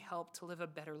not only help to live a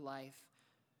better life,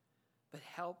 but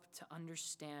help to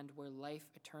understand where life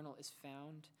eternal is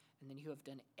found, and then you have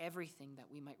done everything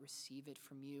that we might receive it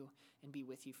from you and be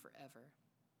with you forever.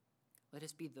 Let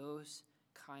us be those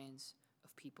kinds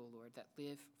of people, Lord, that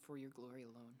live for your glory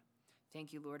alone.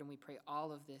 Thank you, Lord, and we pray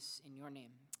all of this in your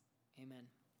name. Amen.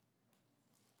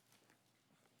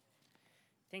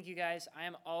 Thank you, guys. I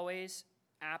am always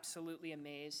absolutely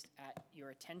amazed at your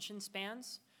attention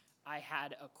spans. I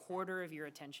had a quarter of your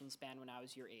attention span when I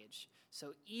was your age.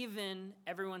 So even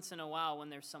every once in a while when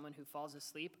there's someone who falls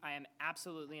asleep, I am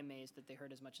absolutely amazed that they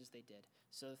heard as much as they did.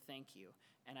 So thank you.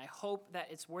 And I hope that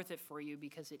it's worth it for you,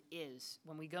 because it is.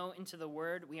 When we go into the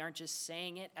word, we aren't just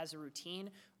saying it as a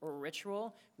routine or a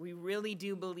ritual. We really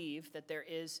do believe that there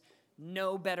is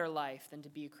no better life than to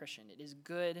be a Christian. It is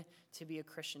good to be a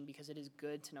Christian because it is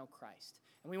good to know Christ.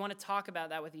 And we want to talk about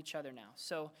that with each other now.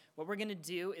 So what we're going to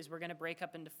do is we're going to break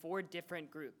up into 4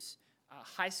 different groups.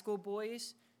 High school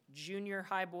boys, junior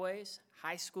high boys,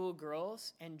 high school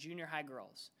girls, and junior high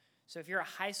girls. So if you're a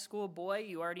high school boy,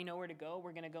 you already know where to go.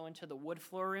 We're going to go into the wood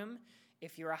floor room.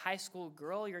 If you're a high school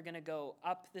girl, you're going to go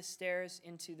up the stairs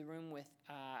into the room with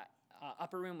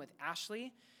upper room with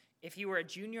Ashley. If you were a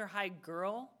junior high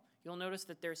girl, you'll notice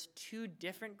that there's 2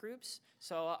 different groups.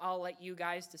 So I'll let you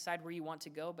guys decide where you want to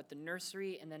go, but the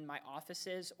nursery and then my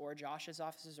offices or Josh's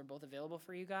offices are both available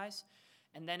for you guys.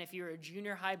 And then if you're a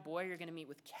junior high boy, you're going to meet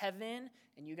with Kevin,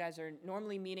 and you guys are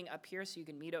normally meeting up here, so you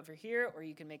can meet over here or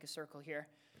you can make a circle here,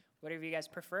 whatever you guys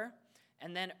prefer.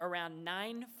 And then around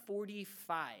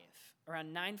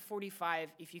 9:45,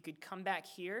 if you could come back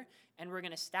here, and we're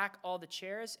going to stack all the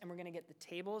chairs, and we're going to get the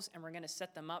tables, and we're going to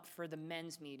set them up for the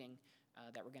men's meeting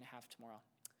that we're going to have tomorrow.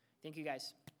 Thank you,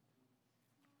 guys.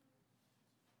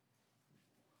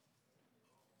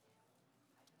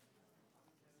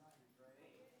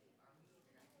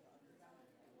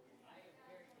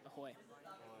 Ahoy. If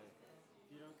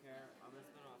you don't care, I'm going to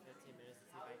spend about 15 minutes to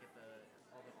see if I get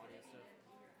all the audio stuff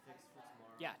fixed for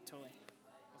tomorrow. Yeah, totally.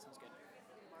 That sounds good.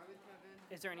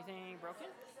 Is there anything broken?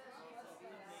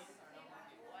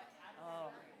 Oh,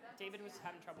 David was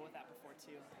having trouble with that before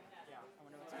too. Yeah. I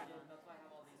wonder what's going on. That's why I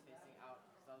have all these facing out,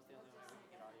 because that was the only way we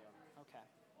could get audio. Okay.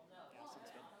 Yeah, sounds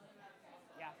good.